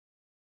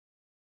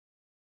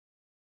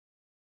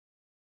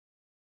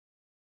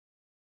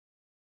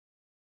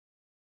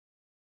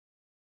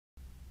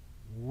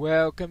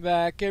Welcome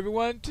back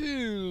everyone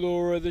to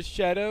Lore of the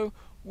Shadow,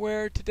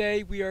 where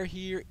today we are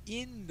here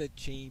in the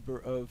Chamber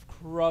of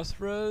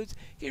Crossroads,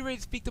 getting ready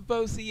to speak to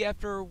Bosie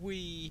after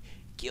we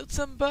killed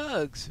some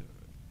bugs.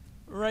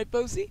 Right,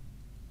 Bosie?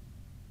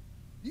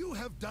 You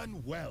have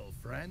done well,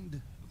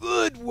 friend.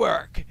 Good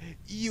work!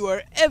 You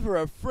are ever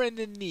a friend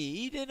in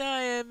need, and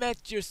I am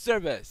at your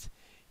service.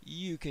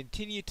 You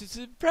continue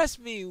to impress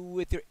me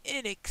with your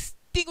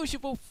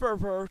inextinguishable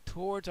fervor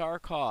towards our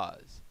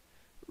cause.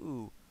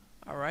 Ooh.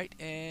 Alright,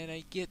 and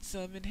I get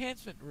some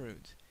enhancement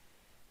runes.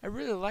 I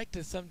really like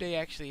to someday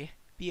actually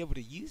be able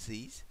to use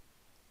these.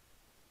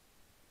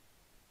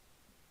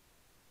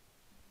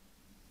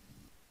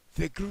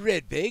 The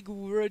Gredbig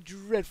were a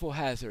dreadful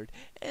hazard,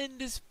 and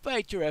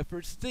despite your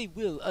efforts, they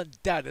will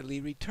undoubtedly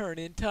return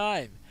in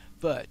time.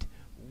 But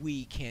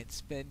we can't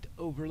spend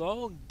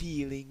overlong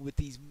dealing with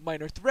these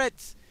minor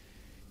threats.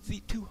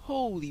 See, to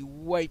wholly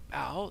wipe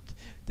out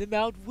them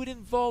out would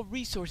involve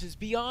resources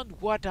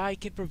beyond what I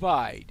can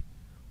provide.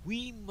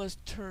 We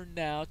must turn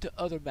now to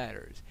other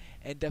matters,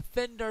 and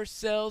defend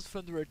ourselves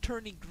from the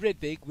returning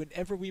Gridvig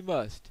whenever we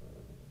must.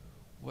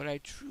 What I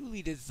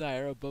truly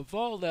desire above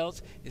all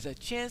else is a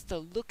chance to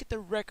look at the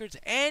records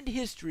and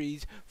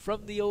histories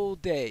from the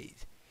old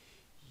days.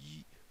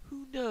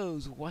 Who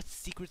knows what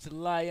secrets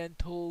lie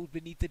untold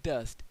beneath the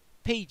dust,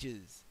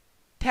 pages,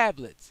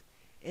 tablets,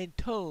 and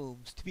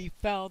tomes to be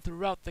found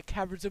throughout the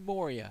caverns of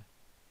Moria.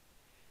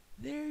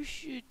 There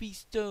should be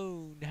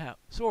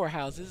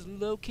storehouses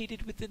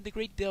located within the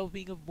great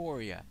delving of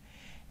Moria,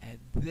 and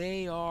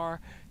they are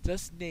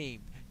thus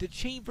named the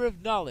Chamber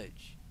of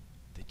Knowledge,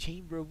 the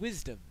Chamber of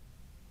Wisdom,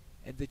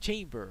 and the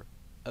Chamber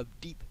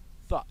of Deep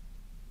Thought.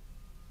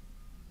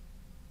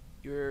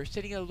 You're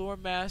sending a lore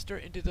master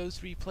into those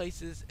three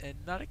places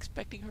and not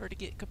expecting her to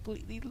get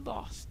completely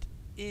lost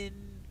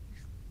in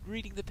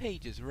reading the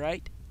pages,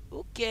 right?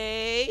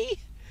 Okay.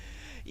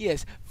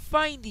 Yes,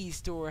 find these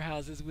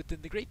storehouses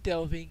within the Great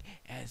Delving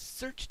and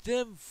search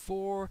them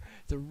for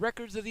the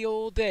records of the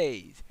old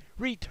days.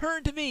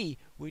 Return to me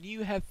when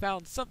you have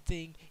found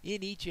something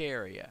in each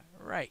area.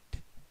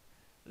 Right.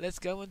 Let's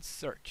go and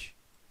search.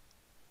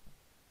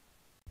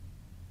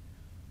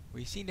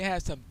 We seem to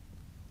have some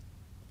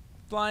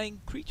flying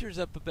creatures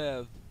up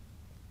above.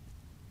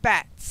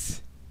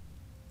 Bats.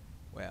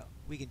 Well,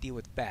 we can deal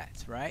with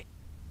bats, right?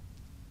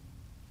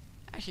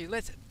 Actually,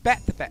 let's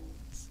bat the bats.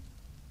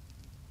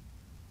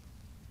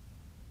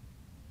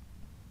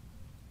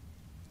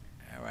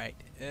 Alright,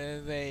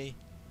 they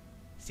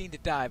seem to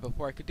die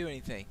before I could do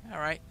anything.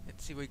 Alright,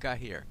 let's see what we got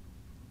here.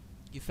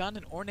 You found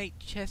an ornate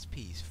chest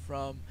piece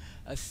from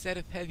a set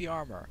of heavy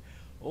armor,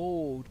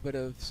 old but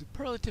of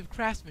superlative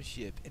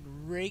craftsmanship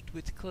and raked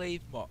with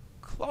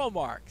claw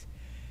marks,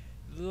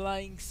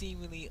 lying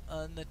seemingly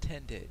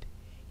unattended.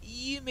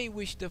 You may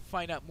wish to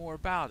find out more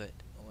about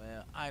it.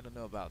 Well, I don't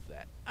know about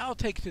that. I'll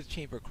take it to the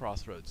Chamber of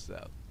Crossroads,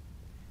 though.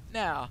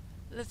 Now,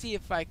 let's see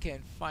if I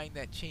can find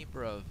that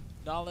Chamber of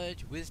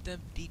Knowledge, Wisdom,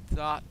 Deep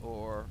Thought,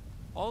 or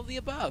all of the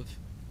above.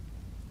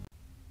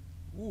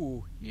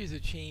 Ooh, here's a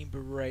chamber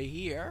right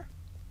here.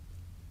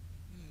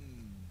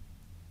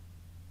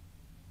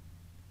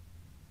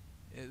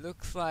 It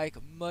looks like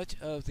much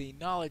of the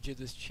knowledge of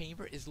this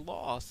chamber is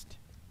lost.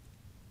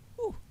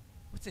 Ooh,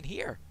 what's in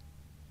here?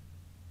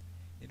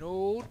 An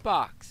old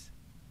box.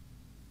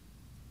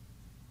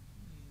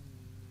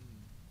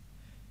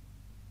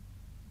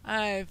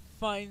 I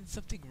find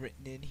something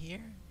written in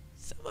here.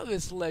 Some of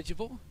it's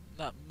legible.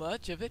 Not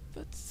much of it,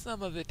 but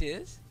some of it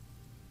is.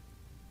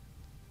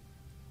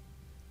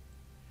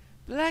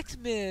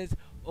 Blacksmith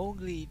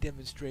only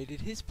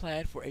demonstrated his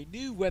plan for a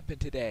new weapon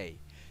today.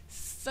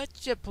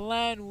 Such a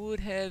plan would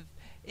have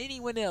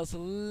anyone else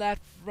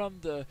laughed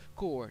from the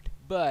court,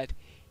 but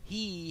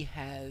he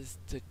has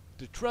the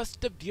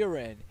trust of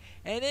Durin,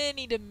 and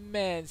any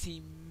demands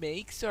he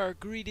makes are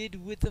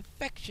greeted with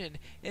affection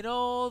and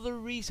all the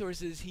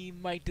resources he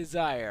might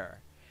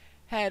desire.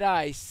 Had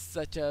I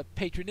such a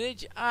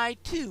patronage, I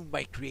too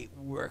might create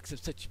works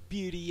of such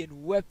beauty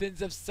and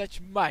weapons of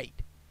such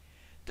might.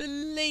 The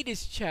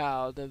latest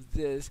child of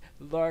this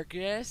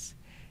largesse,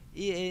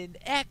 an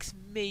axe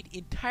made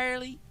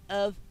entirely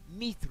of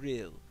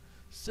mithril,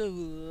 so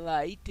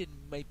light it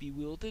might be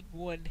wielded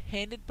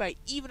one-handed by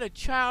even a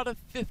child of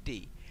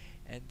 50,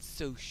 and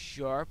so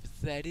sharp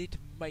that it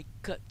might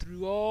cut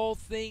through all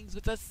things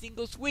with a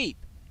single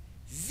sweep.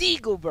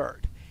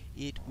 Zigilburk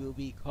it will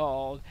be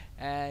called,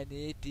 and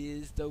it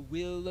is the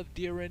will of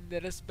Durin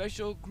that a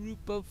special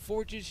group of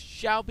forges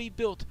shall be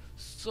built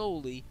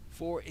solely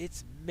for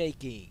its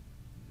making.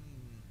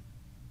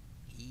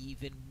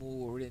 Even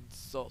more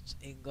insults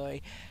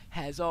Ingoi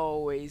has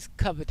always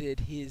coveted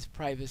his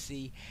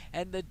privacy,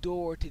 and the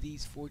door to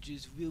these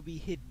forges will be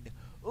hidden,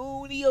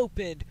 only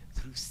opened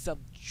through some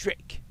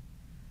trick.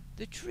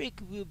 The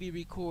trick will be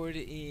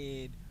recorded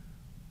in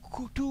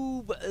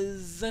Kutub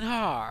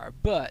Zanhar,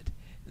 but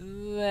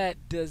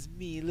that does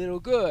me little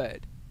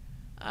good.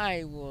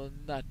 I will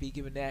not be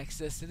given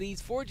access to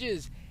these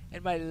forges,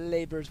 and my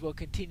labors will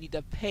continue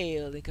to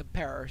pale in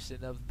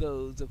comparison of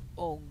those of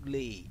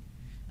Ongli.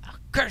 A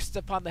curse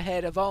upon the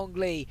head of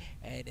Ongli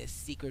and his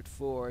secret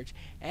forge,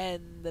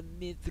 and the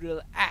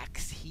mithril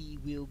axe he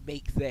will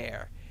make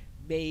there.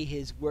 May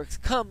his works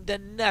come to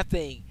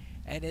nothing,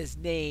 and his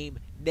name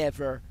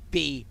never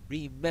be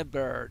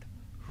remembered.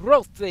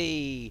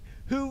 Hrothi,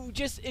 who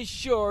just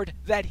assured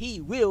that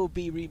he will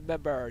be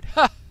remembered.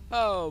 Ha!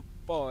 Oh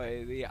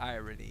boy, the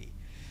irony.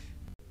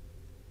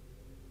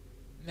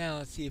 Now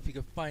let's see if we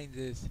can find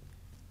this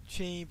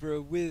Chamber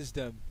of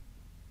Wisdom.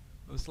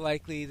 Most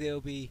likely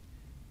they'll be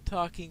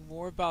talking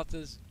more about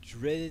this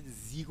dreaded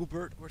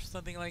Zigilburk or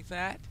something like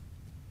that.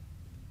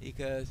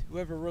 Because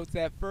whoever wrote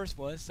that first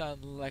one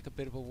sounded like a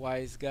bit of a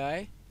wise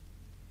guy.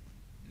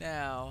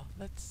 Now,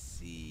 let's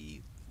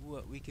see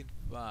what we can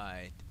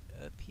find.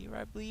 Up here,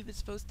 I believe it's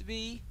supposed to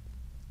be.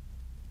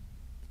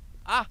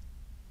 Ah!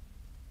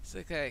 Looks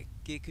like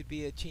it could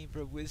be a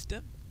Chamber of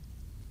Wisdom.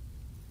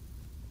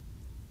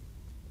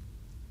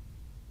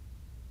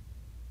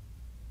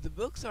 The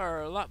books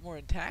are a lot more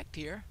intact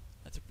here.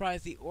 I'm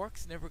surprised the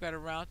orcs never got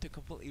around to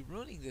completely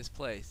ruining this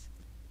place.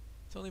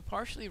 It's only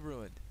partially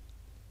ruined.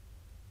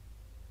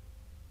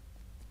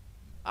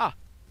 Ah!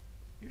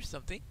 Here's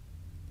something.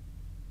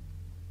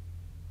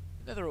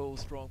 Another old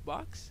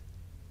strongbox.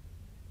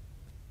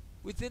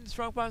 Within the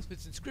strongbox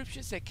with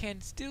inscriptions that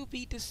can still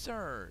be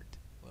discerned.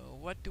 Well,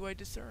 what do I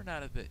discern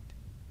out of it?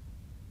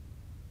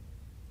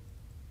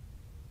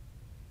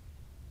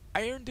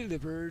 Iron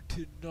delivered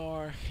to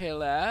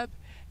Narhelab,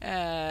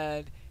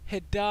 and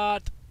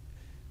Hedat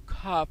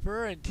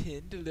copper and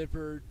tin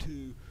delivered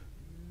to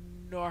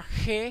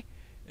Narhe.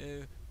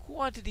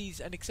 Quantities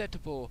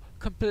unacceptable.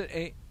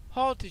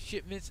 Halted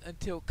shipments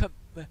until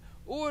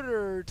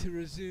order to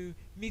resume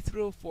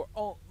mithril for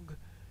Ong.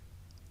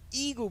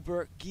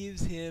 Zigilburk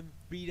gives him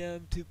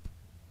freedom to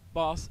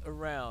boss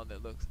around,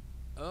 it looks.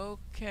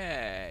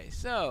 Okay,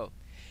 so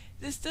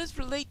this does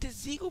relate to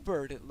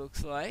Zigilburk, it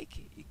looks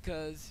like,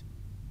 because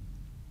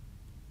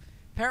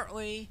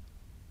apparently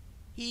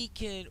he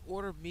can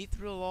order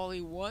mithril all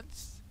he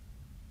wants,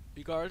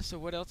 regardless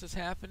of what else is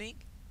happening.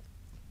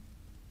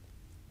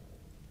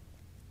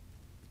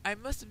 I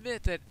must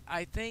admit that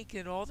I think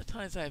in all the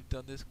times I've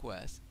done this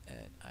quest,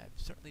 and I've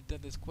certainly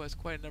done this quest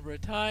quite a number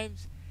of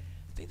times,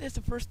 I think that's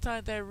the first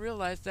time that I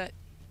realized that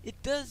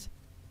it does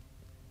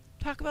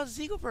talk about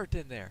Zigilburk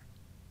in there.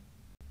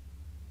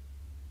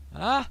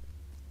 Ah!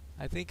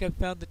 I think I've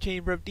found the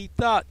Chamber of Deep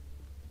Thought.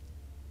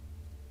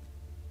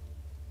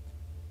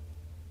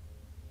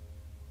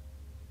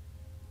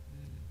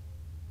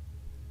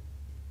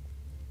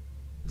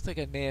 Looks like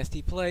a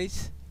nasty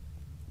place.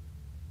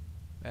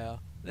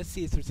 Well, let's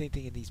see if there's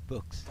anything in these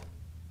books.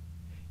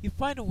 You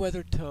find a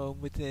weathered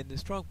tome within the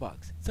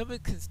strongbox. Some of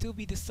it can still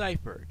be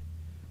deciphered.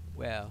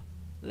 Well,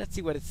 let's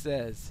see what it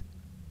says.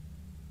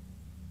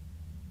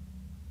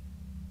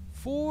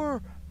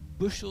 4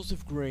 bushels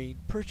of grain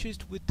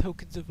purchased with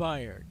tokens of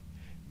iron.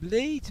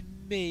 Blades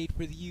made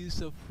for the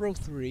use of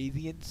Hrothi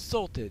the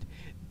Insulted,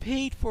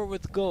 paid for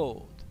with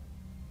gold.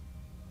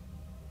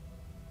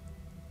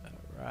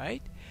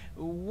 Alright.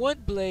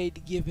 1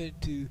 blade given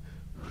to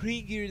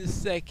Hringir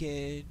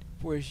II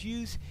for his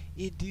use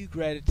in due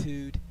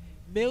gratitude.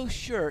 Mail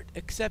shirt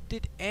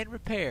accepted and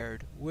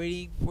repaired,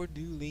 waiting for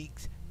new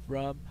links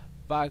from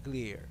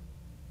Baglir.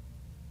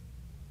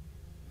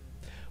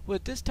 Well,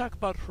 it does talk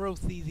about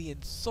Hrothi the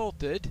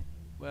Insulted.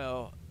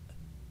 Well,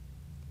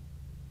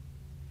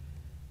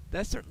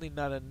 that's certainly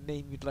not a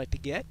name you'd like to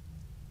get.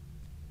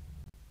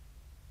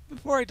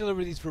 Before I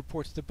deliver these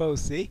reports to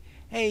Bosi,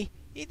 hey,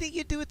 anything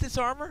you do with this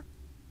armor?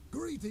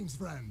 Greetings,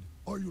 friend.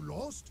 Are you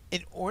lost?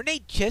 An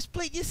ornate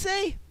chestplate, you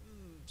say?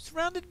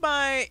 Surrounded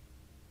by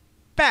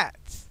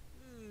bats.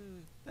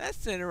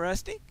 That's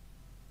interesting.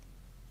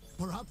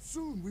 Perhaps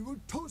soon we will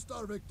toast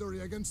our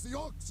victory against the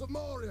Orcs of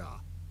Moria.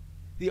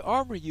 The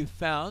armor you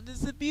found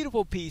is a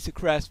beautiful piece of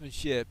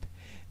craftsmanship.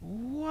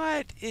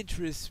 What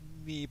interests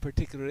me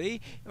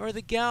particularly are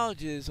the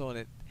gouges on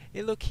it.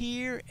 They look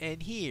here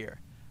and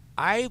here.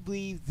 I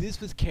believe this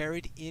was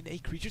carried in a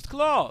creature's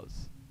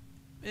claws.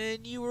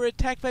 And you were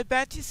attacked by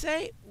bats, you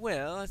say?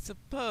 Well, I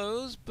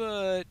suppose,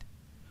 but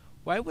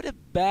why would a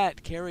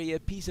bat carry a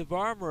piece of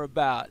armor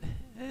about?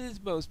 That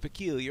is most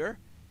peculiar.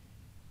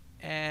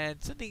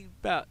 And something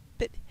about a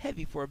bit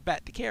heavy for a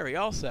bat to carry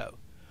also.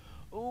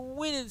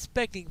 When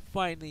inspecting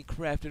finely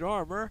crafted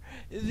armor,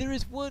 there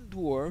is one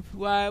dwarf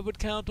who I would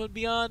count on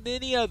beyond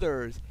any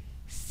others,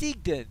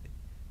 Sigden.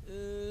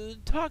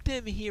 Talk to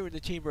him here in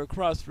the Chamber of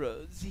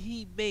Crossroads.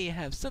 He may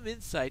have some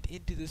insight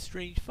into this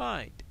strange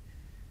find.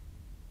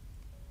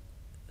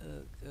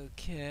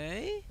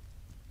 Okay.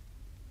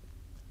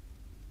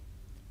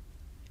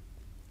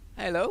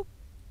 Hello?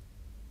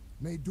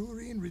 May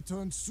Durin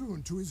return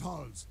soon to his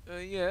halls.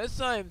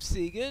 Yes, I am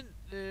Sigyn,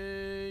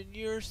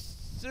 your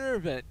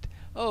servant.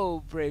 Oh,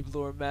 brave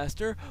Lord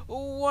Master,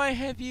 why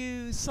have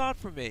you sought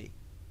for me?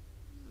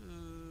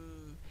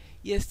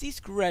 Yes, these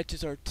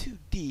scratches are too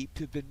deep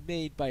to have been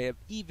made by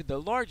even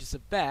the largest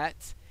of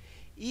bats.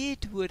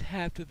 It would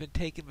have to have been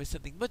taken by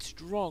something much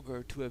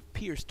stronger to have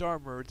pierced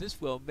armor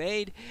this well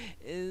made.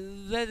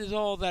 That is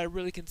all that I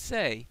really can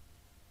say.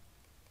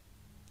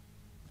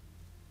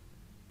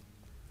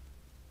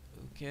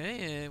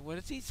 Okay, and what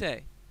does he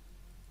say?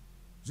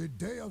 The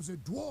day of the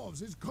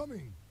dwarves is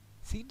coming.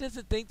 He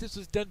doesn't think this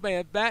was done by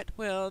a bat.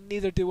 Well,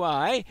 neither do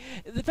I.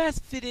 The bats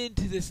fit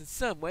into this in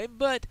some way,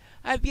 but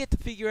I've yet to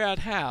figure out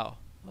how.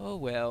 Oh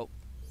well.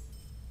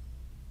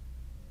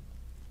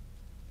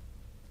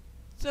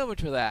 So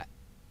much for that.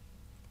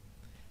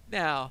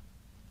 Now,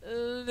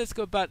 let's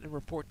go about and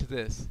report to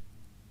this.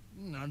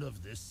 None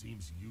of this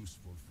seems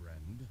useful,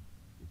 friend.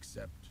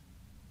 Except...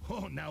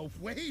 Oh, now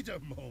wait a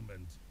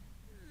moment!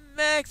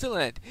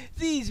 Excellent!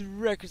 These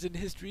records and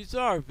histories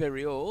are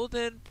very old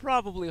and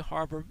probably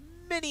harbor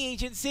many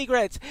ancient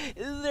secrets.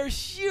 They're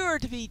sure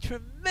to be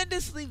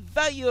tremendously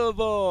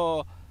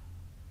valuable.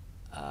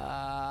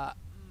 Oh.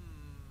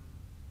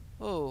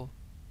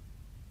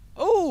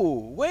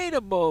 Oh, wait a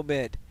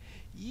moment.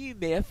 You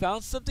may have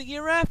found something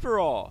here after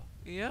all.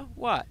 Yeah?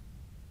 What?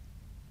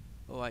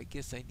 Oh, I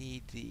guess I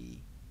need the...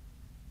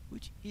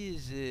 Which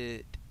is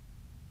it?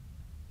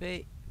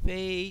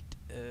 Fate,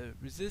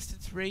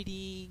 resistance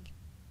rating,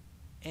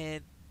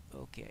 and...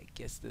 Okay, I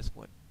guess this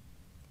one.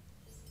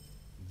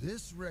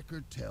 This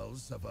record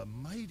tells of a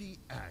mighty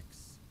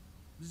axe,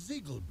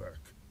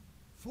 Zigilburk,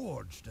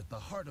 forged at the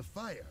heart of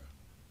fire.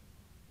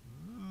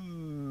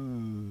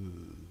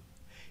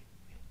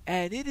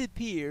 And it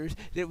appears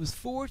that it was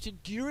forged in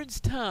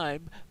Durin's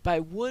time by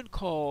one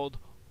called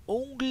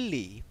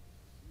Only.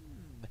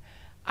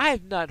 I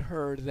have not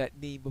heard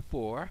that name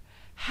before.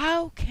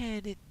 How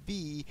can it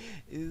be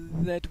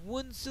that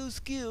one so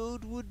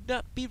skilled would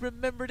not be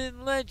remembered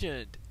in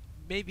legend?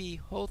 Maybe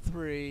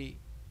Hothri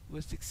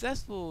was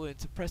successful in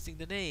suppressing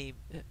the name,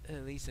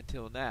 at least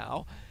until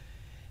now.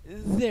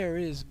 There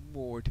is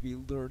more to be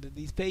learned in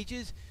these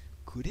pages.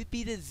 Could it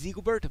be that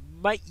Zigilburk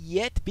might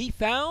yet be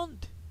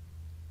found?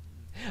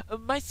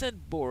 My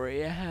son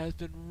Bori has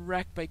been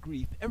racked by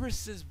grief ever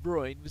since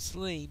Broin was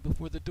slain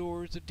before the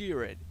doors of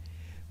Durin.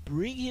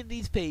 Bring him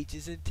these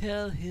pages and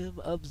tell him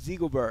of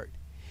Zigilburk.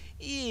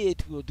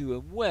 It will do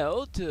him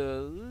well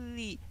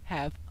to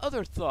have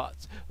other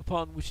thoughts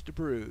upon which to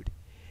brood.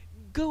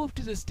 Go up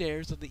to the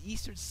stairs on the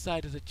eastern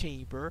side of the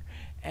chamber,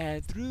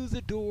 and through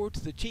the door to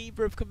the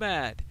chamber of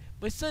command.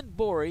 My son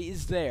Bori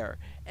is there,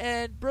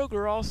 and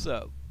Broger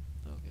also.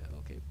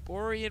 Okay,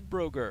 Bori and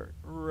Broger.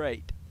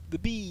 Right. The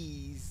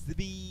bees, the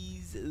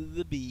bees,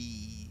 the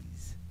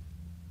bees.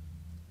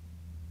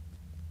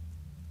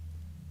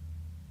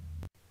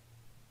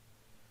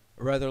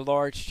 A rather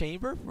large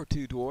chamber for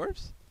two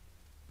dwarves.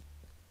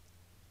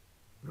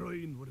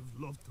 Broin would have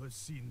loved to have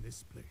seen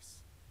this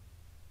place.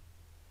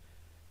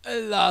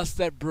 Alas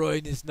that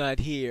Broin is not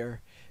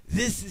here.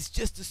 This is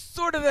just the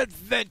sort of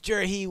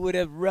adventure he would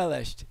have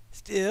relished.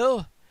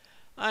 Still,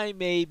 I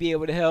may be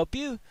able to help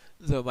you,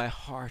 though my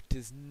heart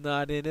is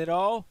not in it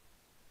all.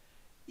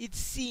 It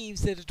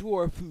seems that a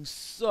dwarf who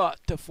sought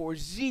to forge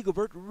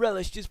Zigilburk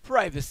relished his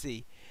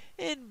privacy,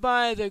 and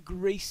by the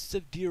grace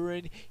of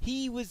Durin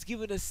he was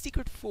given a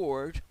secret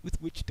forge with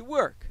which to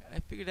work. I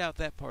figured out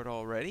that part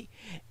already.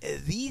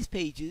 These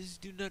pages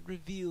do not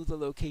reveal the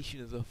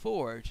location of the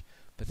forge,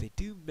 but they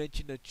do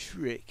mention a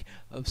trick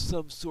of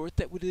some sort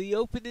that would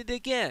reopen it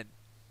again.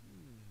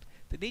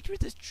 The nature of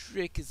this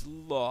trick is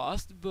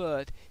lost,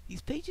 but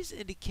these pages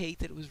indicate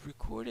that it was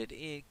recorded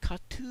in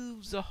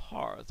Katub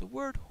Zahar, the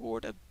word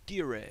horde of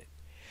Durin.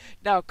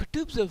 Now,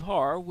 Katub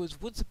Zahar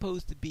was once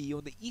supposed to be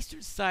on the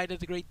eastern side of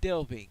the Great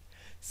Delving,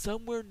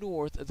 somewhere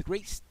north of the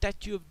great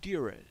statue of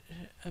Durin.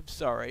 I'm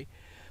sorry,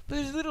 but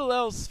there's little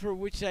else for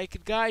which I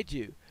can guide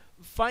you.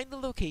 Find the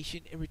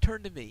location and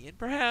return to me, and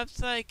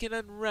perhaps I can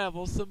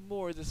unravel some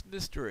more of this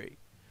mystery.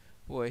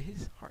 Boy,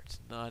 his heart's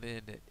not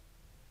in it.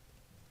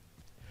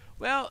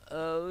 Well,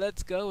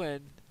 let's go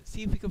and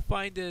see if we can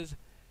find his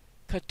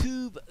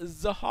Katub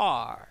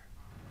Zahar.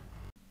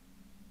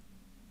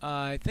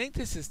 I think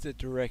this is the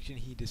direction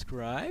he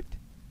described.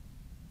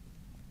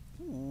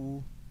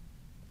 Ooh.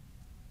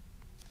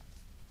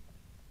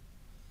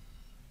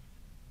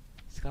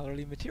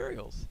 Scholarly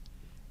materials.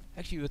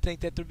 Actually, you would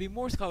think that there'd be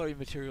more scholarly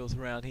materials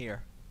around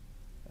here.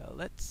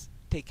 Let's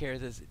take care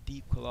of this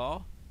deep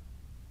claw.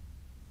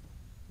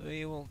 So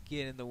it won't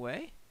get in the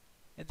way.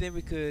 And then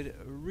we could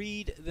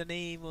read the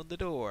name on the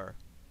door.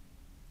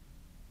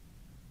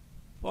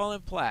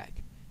 Fallen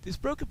plaque. This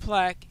broken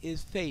plaque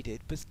is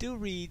faded, but still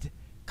reads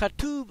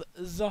Katub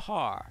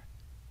Zahar.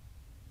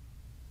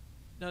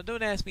 Now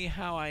don't ask me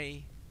how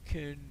I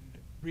can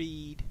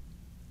read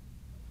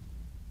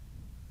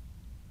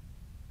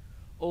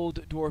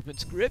Old Dwarven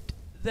script.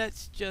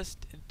 That's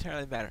just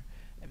entirely a matter.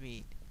 I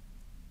mean,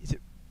 is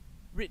it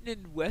written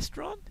in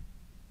Westron?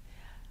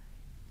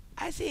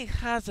 I say it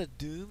has a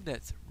doom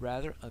that's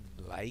rather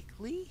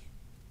unlikely.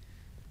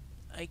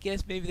 I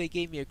guess maybe they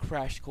gave me a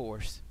crash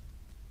course.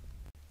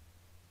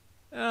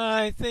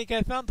 I think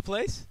I found the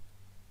place.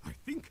 I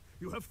think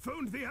you have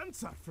found the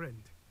answer,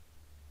 friend.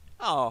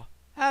 Oh,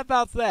 how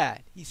about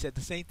that? He said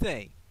the same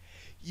thing.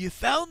 You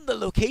found the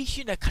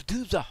location of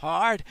Katub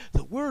Zahar,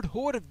 the word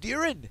horde of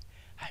Durin.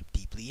 I'm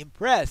deeply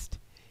impressed.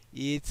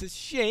 It's a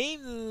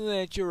shame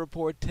that your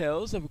report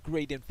tells of a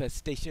great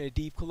infestation of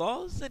deep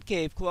claws and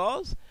cave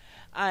claws.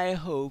 I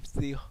hope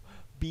the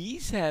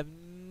bees have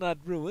not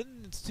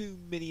ruin too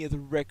many of the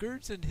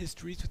records and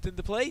histories within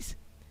the place.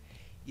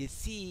 It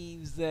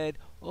seems that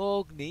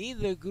Ogni,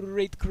 the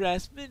great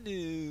craftsman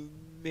who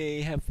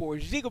may have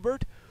forged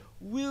Zigilburk,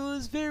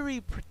 was very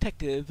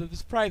protective of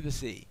his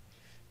privacy.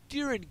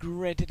 Durin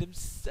granted him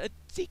a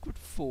secret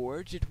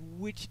forge at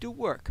which to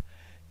work,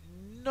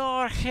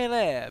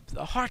 Norheleb,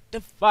 the Heart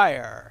of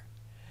Fire.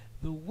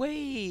 The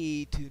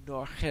way to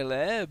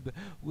Norheleb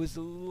was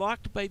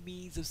locked by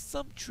means of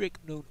some trick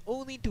known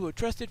only to a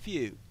trusted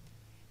few.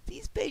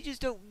 These pages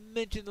don't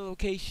mention the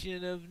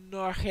location of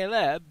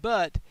Norheleb,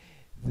 but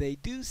they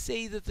do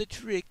say that the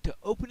trick to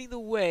opening the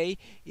way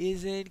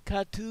is in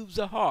Katub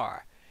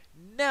Zahar.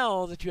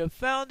 Now that you have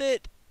found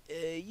it,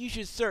 you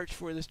should search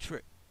for this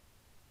trick.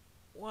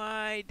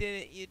 Why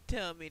didn't you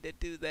tell me to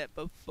do that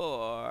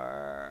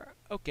before?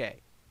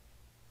 Okay.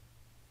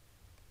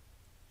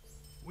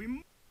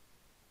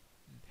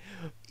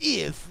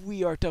 If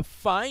we are to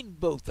find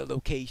both the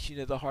location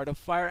of the Heart of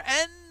Fire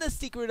and the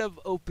secret of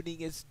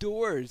opening its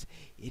doors,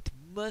 it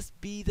must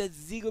be that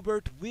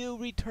Zigilburk will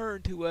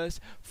return to us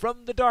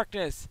from the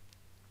darkness.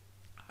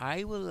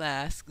 I will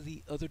ask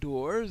the other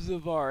doors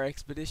of our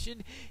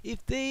expedition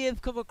if they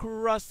have come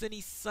across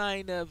any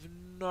sign of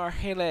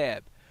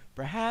Norheleb.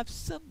 Perhaps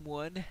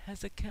someone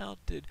has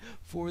accounted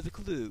for the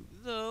clue,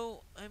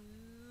 though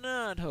I'm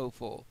not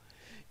hopeful.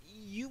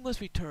 You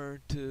must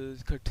return to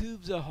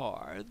Katub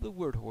Zahar, the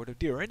word hoard of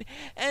Durin,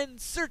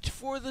 and search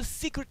for the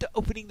secret to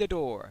opening the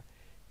door.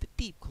 The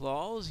deep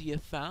claws you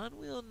have found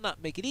will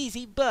not make it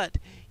easy, but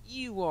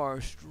you are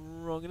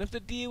strong enough to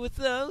deal with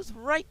those,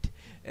 right?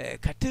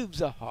 Katub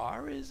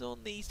Zahar is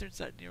on the eastern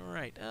side. You're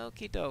right.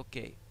 Okie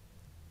dokie.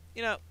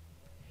 You know,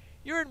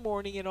 you're in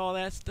mourning and all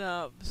that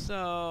stuff,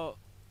 so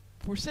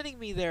for sending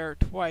me there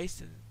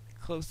twice in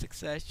close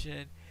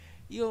succession,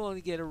 you'll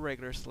only get a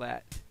regular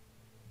slat.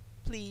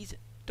 Please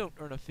don't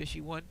earn a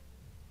fishy one.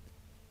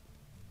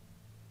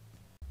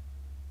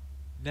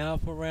 Now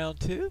for round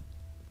 2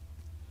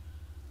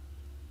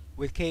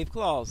 with cave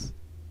claws.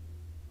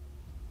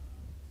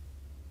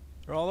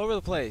 They're all over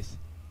the place.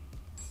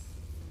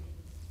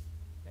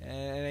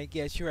 And I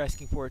guess you're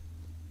asking for it.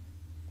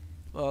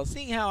 Well,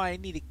 seeing how I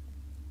need to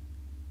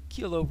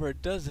kill over a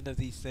dozen of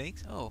these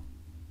things. Oh,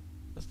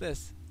 what's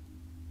this?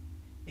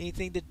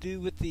 Anything to do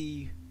with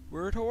the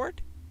word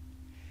hoard?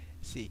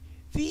 Let's see.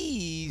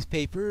 These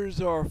papers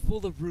are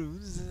full of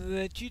runes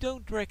that you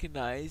don't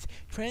recognize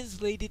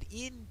translated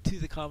into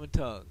the common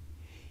tongue.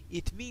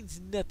 It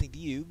means nothing to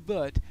you,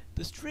 but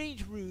the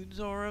strange runes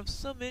are of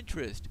some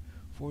interest,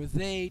 for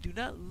they do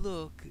not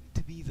look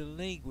to be the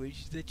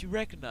language that you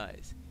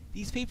recognize.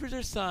 These papers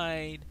are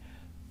signed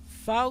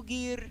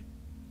Faugir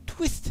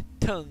Twist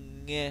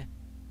Tongue.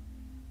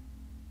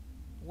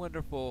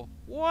 Wonderful.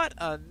 What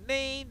a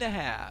name to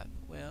have.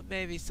 Well,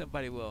 maybe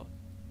somebody will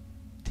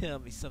tell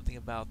me something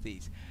about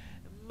these.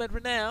 But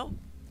for now,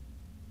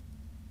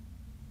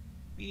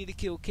 we need to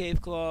kill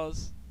cave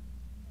claws.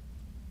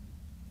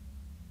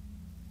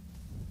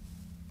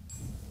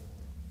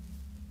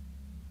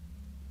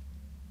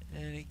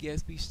 And I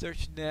guess we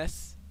search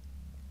nests.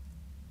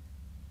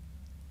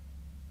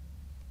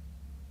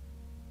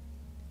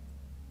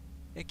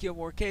 And kill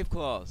more cave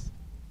claws.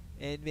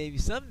 And maybe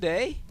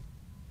someday,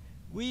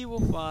 we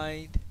will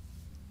find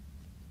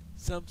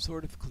some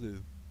sort of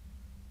clue.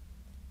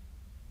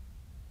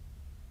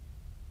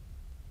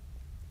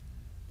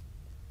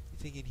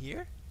 Anything in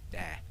here? Nah.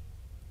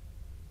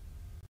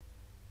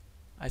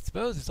 I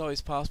suppose it's always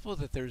possible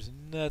that there's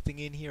nothing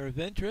in here of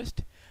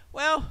interest.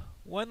 Well,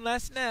 one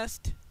last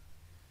nest.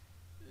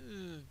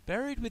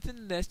 Buried within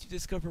the nest, you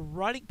discover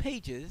rotting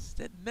pages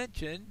that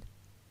mention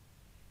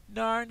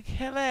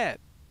Narnkeleb.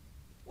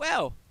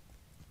 Well,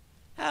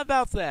 how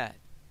about that?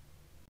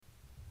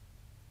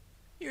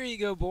 Here you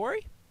go,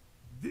 Bori.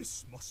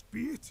 This must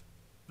be it.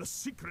 The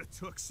secret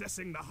to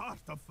accessing the Heart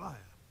of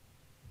Fire.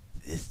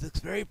 This looks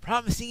very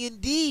promising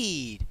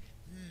indeed.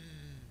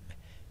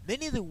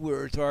 Many of the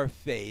words are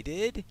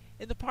faded,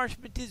 and the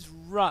parchment is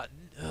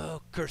rotten.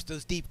 Oh, curse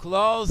those deep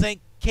claws and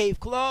cave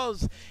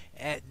claws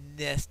at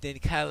nest in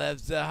Kalab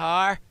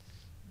Zahar.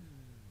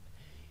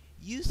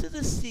 Use of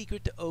the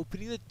secret to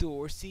opening the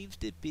door seems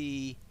to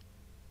be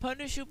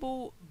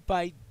punishable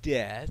by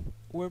death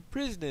or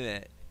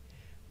imprisonment.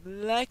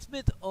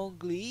 Blacksmith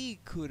Ongli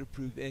could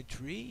approve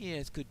entry,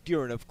 as could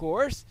Durin, of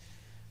course.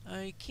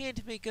 I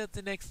can't make out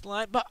the next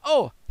line, but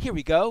oh, here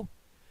we go.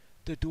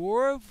 The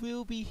door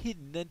will be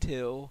hidden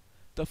until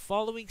the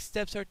following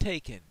steps are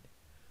taken.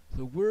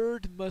 The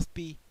word must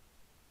be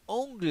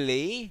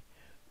Ongli,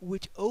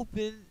 which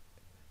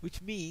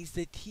means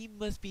that he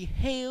must be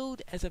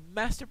hailed as a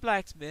master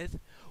blacksmith,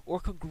 or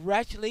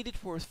congratulated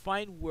for his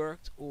fine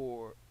works,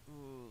 or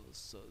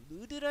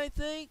saluted, I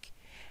think.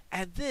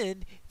 And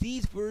then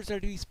these words are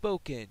to be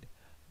spoken.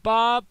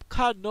 Bob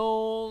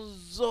Kanon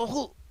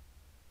Zohul.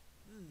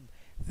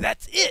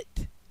 That's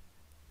it.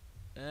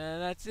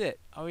 That's it.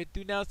 All we have to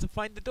do now is to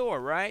find the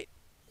door, right?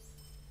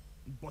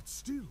 But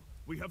still,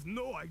 we have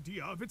no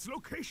idea of its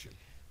location.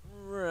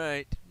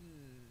 Right.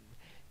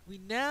 We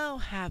now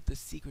have the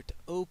secret to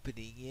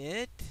opening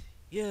it.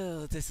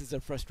 Yeah, this is a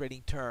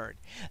frustrating turn.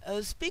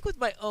 Speak with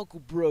my Uncle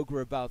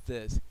Broker about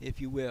this, if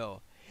you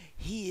will.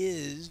 He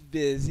is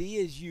busy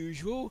as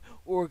usual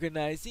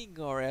organizing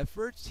our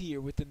efforts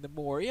here within the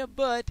Moria,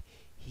 but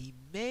he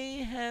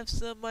may have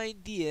some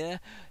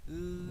idea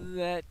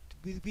that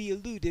will be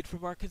eluded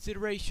from our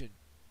consideration.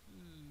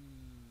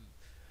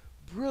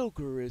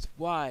 Broker is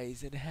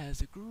wise and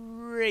has a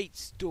great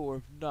store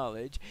of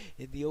knowledge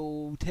in the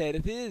old head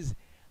of his.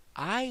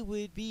 I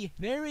would be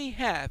very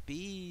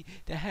happy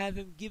to have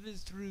him give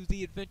us through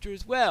the adventure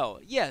as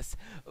well. Yes,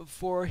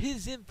 for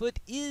his input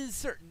is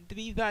certain to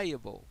be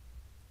valuable.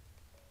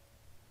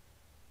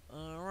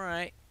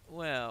 Alright,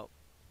 well.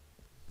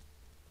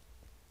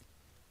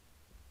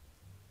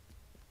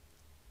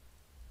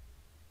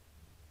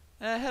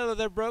 Hello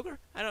there, broker.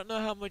 I don't know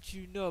how much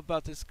you know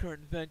about this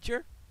current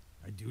venture.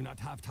 I do not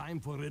have time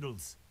for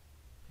riddles.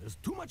 There's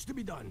too much to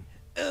be done.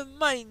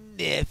 My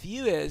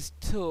nephew has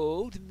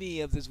told me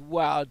of this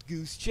wild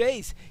goose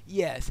chase.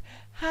 Yes,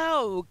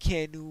 how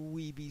can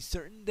we be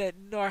certain that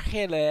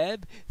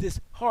Narheleb, this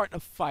heart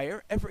of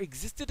fire, ever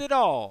existed at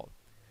all?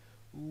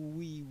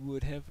 We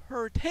would have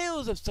heard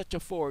tales of such a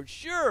forge,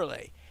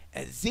 surely.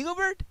 And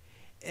Zigilburk?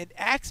 An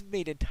axe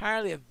made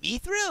entirely of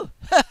mithril?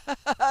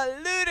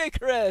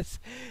 Ludicrous!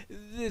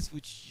 This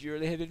would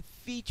surely have been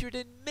featured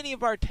in many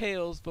of our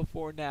tales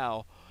before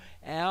now,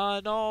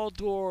 and all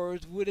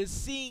dwarves would have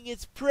seen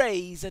its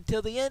praise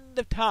until the end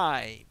of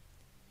time.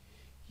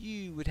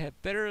 You would have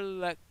better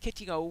luck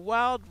catching a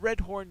wild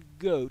red-horned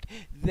goat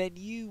than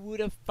you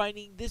would of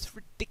finding this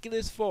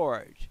ridiculous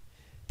forge.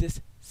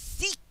 This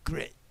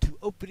secret to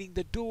opening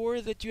the door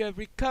that you have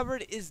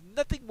recovered is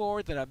nothing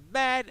more than a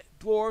mad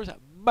dwarf's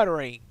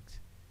mutterings.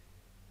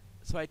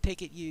 So I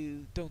take it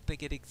you don't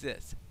think it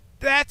exists.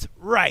 That's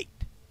right!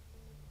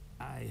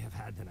 I have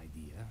had an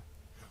idea.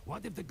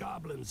 What if the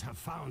goblins have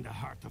found a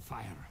heart of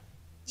fire?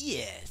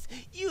 Yes,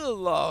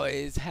 you'll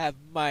always have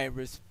my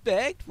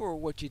respect for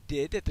what you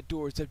did at the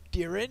doors of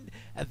Diran,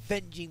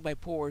 avenging my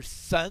poor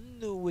son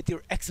with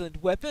your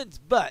excellent weapons,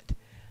 but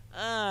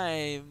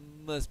I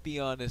must be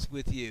honest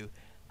with you.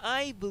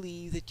 I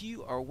believe that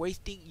you are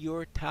wasting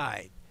your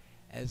time.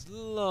 As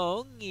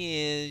long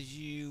as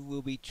you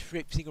will be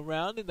traipsing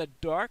around in the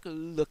dark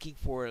looking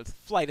for a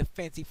flight of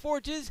fancy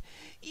forges,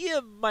 you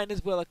might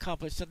as well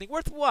accomplish something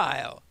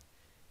worthwhile.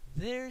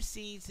 There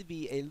seems to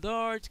be a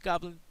large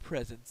goblin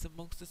presence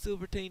amongst the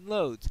Silvertane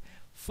Lodes,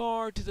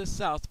 far to the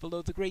south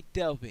below the Great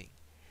Delving.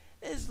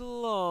 As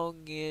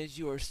long as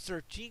you are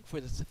searching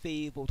for this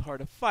fabled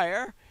heart of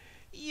fire,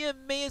 you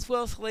may as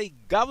well slay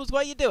goblins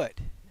while you do it,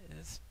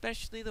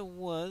 especially the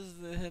ones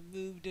that have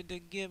moved into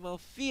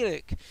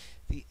Gimmelfelik,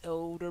 the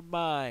elder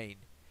mine.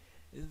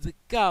 The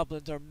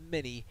goblins are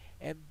many,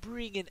 and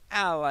bring an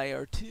ally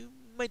or two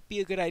might be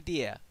a good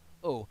idea.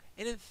 Oh,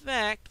 and in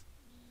fact,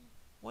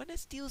 why not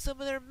steal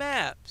some of their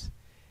maps?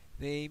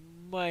 They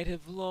might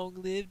have long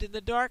lived in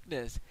the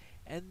darkness,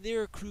 and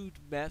their crude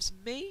maps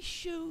may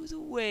show the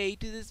way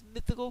to this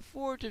mythical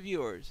forge of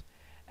yours,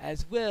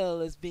 as well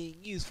as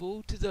being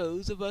useful to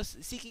those of us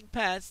seeking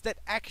paths that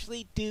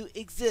actually do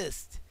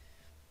exist.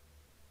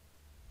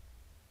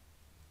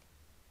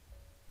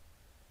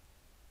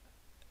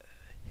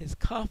 His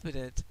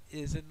confidence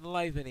is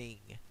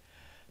enlivening.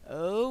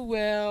 Oh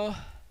well.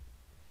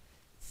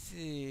 Let's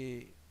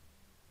see.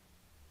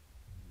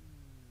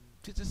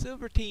 To the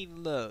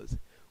Silvertane Lows,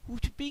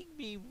 which bring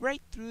me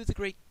right through the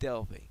Great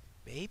Delving.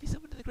 Maybe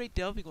someone in the Great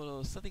Delving will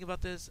know something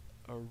about this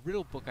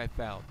riddle book I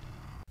found.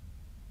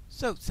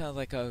 So, sounds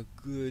like a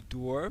good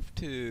dwarf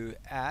to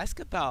ask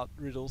about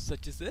riddles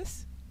such as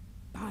this.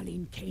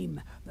 Balin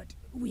came, but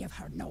we have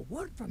heard no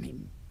word from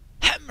him.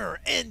 Hammer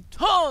and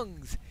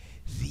tongs!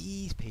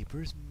 These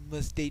papers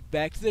must date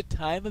back to the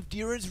time of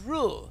Diran's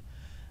rule.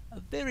 A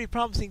very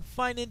promising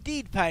find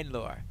indeed,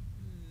 Pinelor.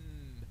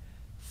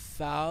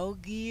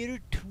 Falgir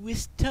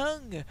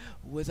Twist-Tongue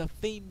was a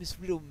famous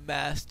riddle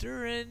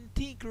master and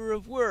tinker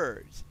of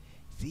words.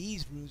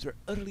 These runes are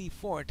utterly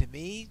foreign to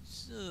me,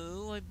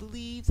 so I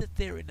believe that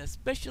they're in a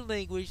special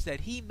language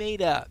that he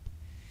made up.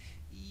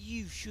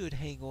 You should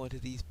hang on to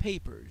these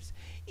papers,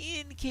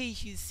 in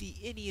case you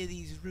see any of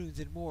these runes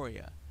in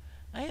Moria.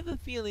 I have a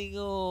feeling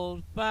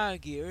old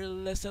Falgir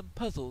left some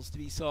puzzles to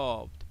be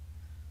solved.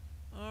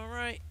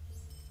 Alright,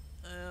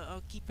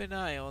 I'll keep an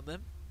eye on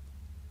them.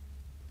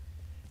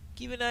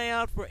 Keep an eye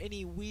out for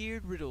any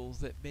weird riddles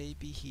that may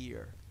be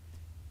here.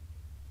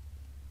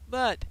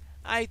 But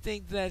I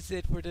think that's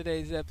it for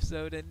today's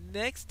episode, and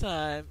next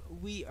time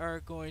we are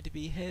going to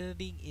be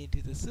heading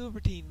into the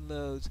Silvertane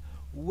Lodes,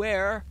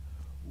 where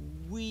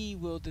we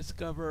will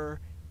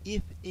discover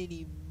if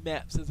any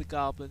maps of the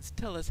goblins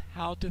tell us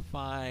how to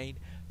find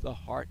the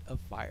Heart of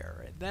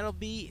Fire. And that'll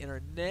be in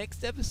our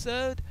next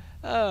episode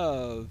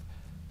of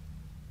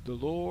The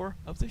Lore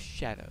of the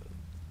Shadows.